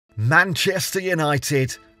Manchester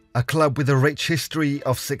United, a club with a rich history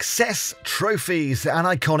of success, trophies and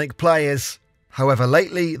iconic players. However,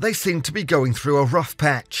 lately they seem to be going through a rough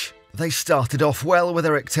patch. They started off well with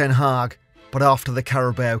Erik ten Hag, but after the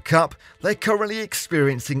Carabao Cup, they're currently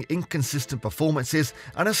experiencing inconsistent performances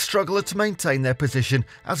and a struggle to maintain their position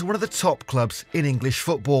as one of the top clubs in English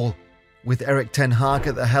football. With Erik ten Hag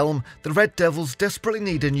at the helm, the Red Devils desperately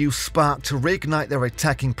need a new spark to reignite their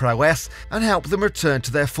attacking prowess and help them return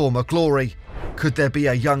to their former glory. Could there be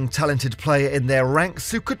a young talented player in their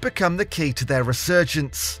ranks who could become the key to their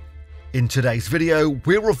resurgence? In today's video,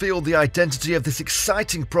 we'll reveal the identity of this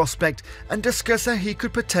exciting prospect and discuss how he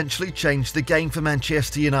could potentially change the game for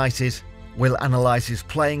Manchester United. We'll analyse his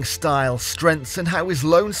playing style, strengths and how his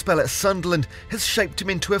loan spell at Sunderland has shaped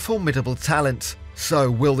him into a formidable talent.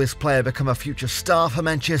 So, will this player become a future star for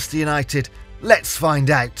Manchester United? Let's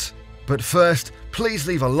find out. But first, please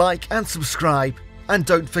leave a like and subscribe, and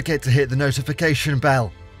don't forget to hit the notification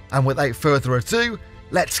bell. And without further ado,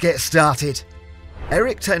 let's get started.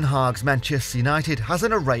 Erik ten Hag's Manchester United has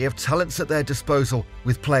an array of talents at their disposal,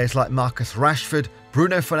 with players like Marcus Rashford,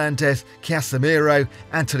 Bruno Fernandes, Casemiro,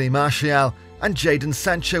 Anthony Martial and Jadon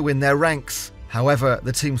Sancho in their ranks. However,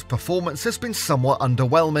 the team's performance has been somewhat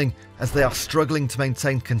underwhelming, as they are struggling to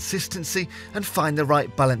maintain consistency and find the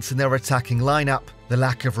right balance in their attacking lineup. The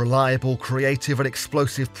lack of reliable, creative and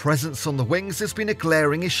explosive presence on the wings has been a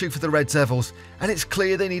glaring issue for the Red Devils, and it's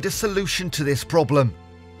clear they need a solution to this problem.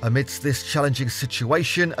 Amidst this challenging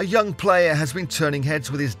situation, a young player has been turning heads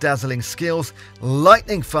with his dazzling skills,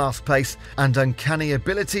 lightning fast pace and uncanny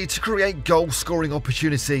ability to create goal-scoring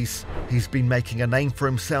opportunities. He's been making a name for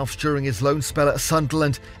himself during his loan spell at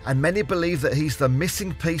Sunderland, and many believe that he's the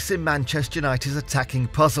missing piece in Manchester United's attacking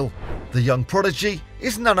puzzle. The young prodigy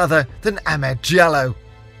is none other than Diallo.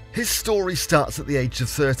 His story starts at the age of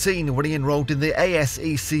 13 when he enrolled in the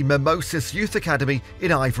ASEC Mimosas Youth Academy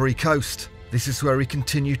in Ivory Coast. This is where he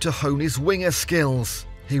continued to hone his winger skills.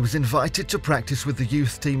 He was invited to practice with the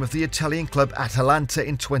youth team of the Italian club Atalanta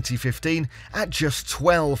in 2015 at just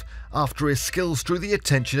 12, after his skills drew the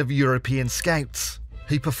attention of European scouts.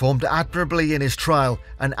 He performed admirably in his trial,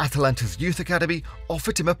 and Atalanta's youth academy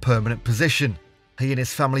offered him a permanent position. He and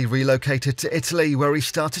his family relocated to Italy, where he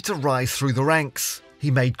started to rise through the ranks.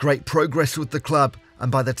 He made great progress with the club,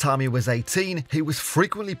 and by the time he was 18, he was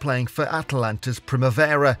frequently playing for Atalanta's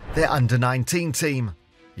Primavera, their under-19 team.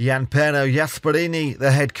 Gianpiero Gasperini, the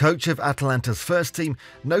head coach of Atalanta's first team,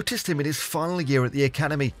 noticed him in his final year at the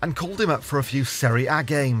academy and called him up for a few Serie A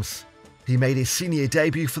games. He made his senior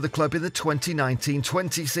debut for the club in the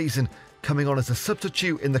 2019-20 season, coming on as a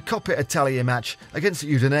substitute in the Coppa Italia match against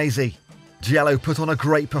Udinese. Diallo put on a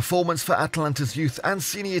great performance for Atalanta's youth and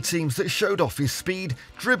senior teams that showed off his speed,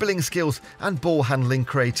 dribbling skills and ball-handling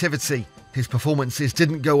creativity. His performances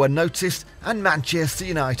didn't go unnoticed, and Manchester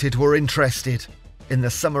United were interested. In the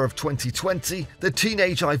summer of 2020, the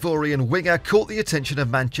teenage Ivorian winger caught the attention of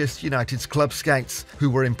Manchester United's club scouts, who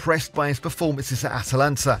were impressed by his performances at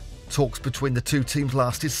Atalanta. Talks between the two teams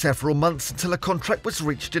lasted several months until a contract was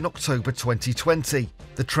reached in October 2020.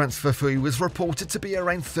 The transfer fee was reported to be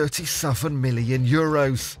around €37 million.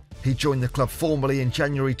 He joined the club formally in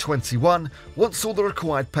January 21 once all the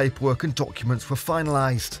required paperwork and documents were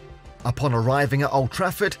finalised. Upon arriving at Old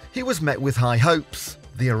Trafford, he was met with high hopes.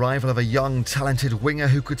 The arrival of a young, talented winger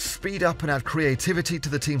who could speed up and add creativity to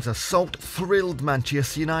the team's assault thrilled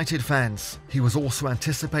Manchester United fans. He was also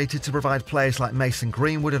anticipated to provide players like Mason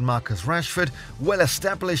Greenwood and Marcus Rashford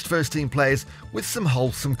well-established first-team players with some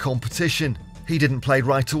wholesome competition. He didn't play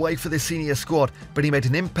right away for the senior squad, but he made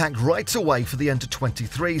an impact right away for the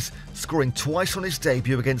under-23s, scoring twice on his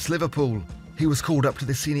debut against Liverpool. He was called up to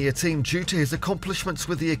the senior team due to his accomplishments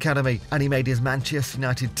with the academy, and he made his Manchester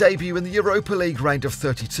United debut in the Europa League round of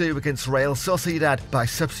 32 against Real Sociedad by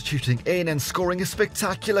substituting in and scoring a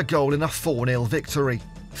spectacular goal in a 4-0 victory.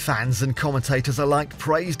 Fans and commentators alike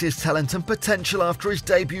praised his talent and potential after his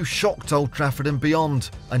debut shocked Old Trafford and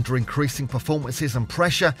beyond. Under increasing performances and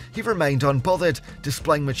pressure, he remained unbothered,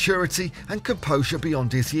 displaying maturity and composure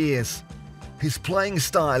beyond his years. His playing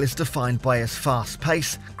style is defined by his fast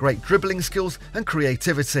pace, great dribbling skills and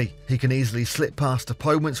creativity. He can easily slip past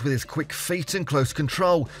opponents with his quick feet and close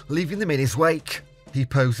control, leaving them in his wake. He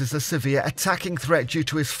poses a severe attacking threat due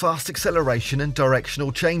to his fast acceleration and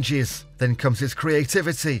directional changes. Then comes his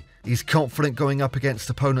creativity. He's confident going up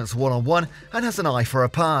against opponents one-on-one and has an eye for a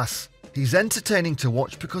pass. He's entertaining to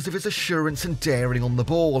watch because of his assurance and daring on the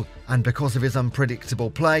ball, and because of his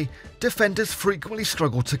unpredictable play, defenders frequently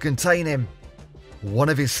struggle to contain him. One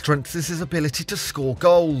of his strengths is his ability to score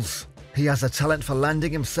goals. He has a talent for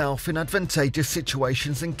landing himself in advantageous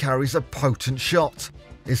situations and carries a potent shot.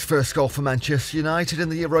 His first goal for Manchester United in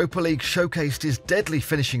the Europa League showcased his deadly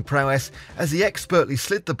finishing prowess as he expertly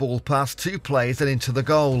slid the ball past two players and into the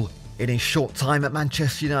goal. In his short time at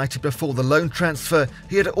Manchester United before the loan transfer,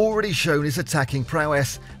 he had already shown his attacking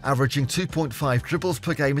prowess, averaging 2.5 dribbles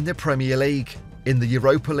per game in the Premier League. In the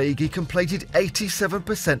Europa League, he completed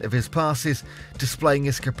 87% of his passes, displaying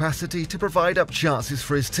his capacity to provide up chances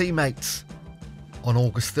for his teammates. On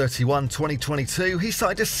August 31, 2022, he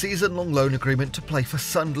signed a season-long loan agreement to play for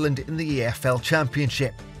Sunderland in the EFL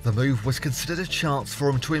Championship. The move was considered a chance for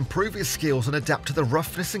him to improve his skills and adapt to the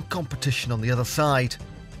roughness and competition on the other side.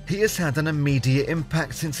 He has had an immediate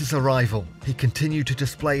impact since his arrival. He continued to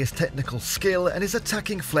display his technical skill and his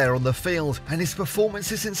attacking flair on the field, and his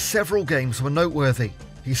performances in several games were noteworthy.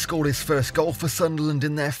 He scored his first goal for Sunderland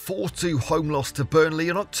in their 4-2 home loss to Burnley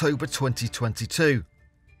in October 2022.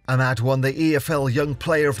 Ahmad won the EFL Young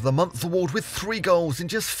Player of the Month award with 3 goals in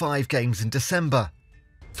just 5 games in December.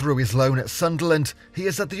 Through his loan at Sunderland, he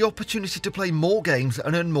has had the opportunity to play more games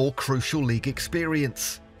and earn more crucial league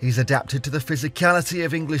experience. He's adapted to the physicality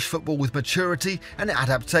of English football with maturity and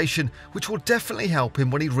adaptation, which will definitely help him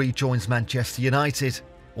when he rejoins Manchester United.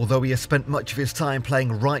 Although he has spent much of his time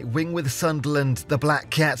playing right wing with Sunderland, the Black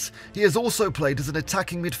Cats, he has also played as an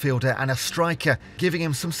attacking midfielder and a striker, giving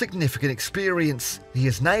him some significant experience. He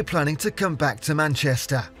is now planning to come back to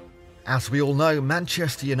Manchester. As we all know,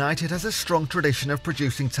 Manchester United has a strong tradition of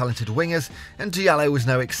producing talented wingers, and Diallo is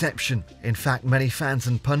no exception. In fact, many fans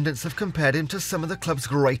and pundits have compared him to some of the club's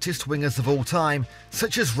greatest wingers of all time,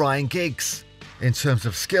 such as Ryan Giggs. In terms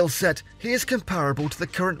of skill set, he is comparable to the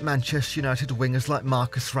current Manchester United wingers like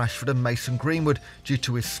Marcus Rashford and Mason Greenwood due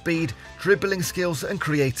to his speed, dribbling skills and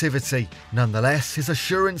creativity. Nonetheless, his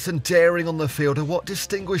assurance and daring on the field are what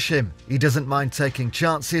distinguish him. He doesn't mind taking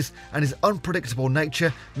chances, and his unpredictable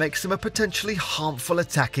nature makes him a potentially harmful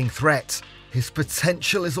attacking threat. His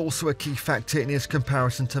potential is also a key factor in his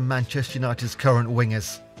comparison to Manchester United's current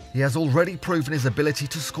wingers. He has already proven his ability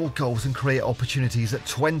to score goals and create opportunities at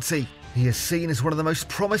 20. He is seen as one of the most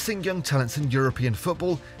promising young talents in European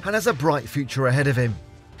football and has a bright future ahead of him.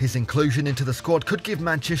 His inclusion into the squad could give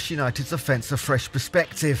Manchester United's offence a fresh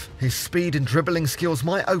perspective. His speed and dribbling skills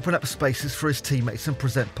might open up spaces for his teammates and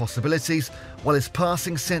present possibilities, while his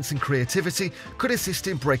passing sense and creativity could assist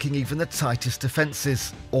in breaking even the tightest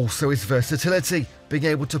defences. Also, his versatility, being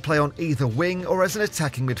able to play on either wing or as an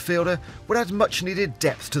attacking midfielder, would add much needed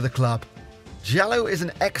depth to the club. Diallo is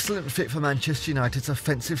an excellent fit for Manchester United's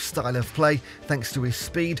offensive style of play thanks to his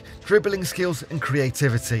speed, dribbling skills and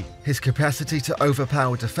creativity. His capacity to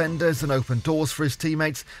overpower defenders and open doors for his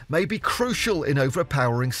teammates may be crucial in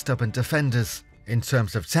overpowering stubborn defenders. In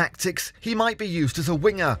terms of tactics, he might be used as a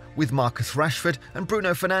winger with Marcus Rashford and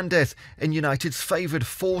Bruno Fernandes in United's favoured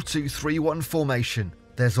 4-2-3-1 formation.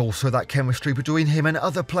 There's also that chemistry between him and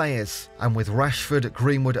other players, and with Rashford,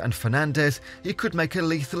 Greenwood and Fernandes, he could make a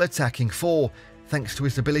lethal attacking four, thanks to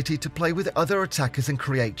his ability to play with other attackers and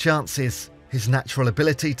create chances. His natural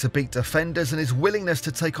ability to beat defenders and his willingness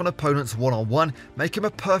to take on opponents one-on-one make him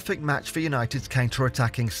a perfect match for United's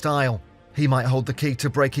counter-attacking style. He might hold the key to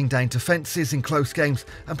breaking down defences in close games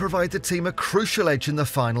and provide the team a crucial edge in the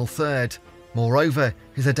final third. Moreover,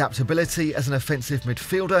 his adaptability as an offensive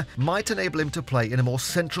midfielder might enable him to play in a more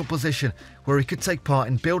central position where he could take part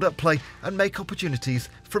in build-up play and make opportunities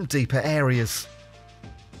from deeper areas.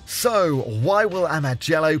 So, why will Ahmad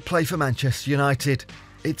Diallo play for Manchester United?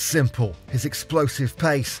 It's simple. His explosive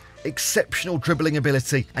pace, exceptional dribbling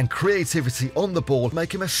ability and creativity on the ball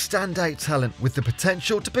make him a standout talent with the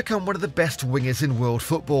potential to become one of the best wingers in world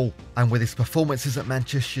football. And with his performances at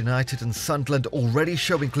Manchester United and Sunderland already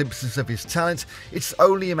showing glimpses of his talent, it's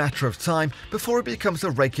only a matter of time before he becomes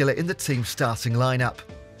a regular in the team's starting lineup.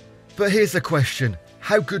 But here's a question: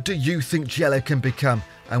 how good do you think Diallo can become,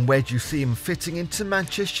 and where do you see him fitting into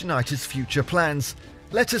Manchester United's future plans?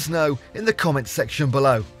 Let us know in the comments section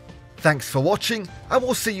below. Thanks for watching, and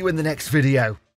we'll see you in the next video.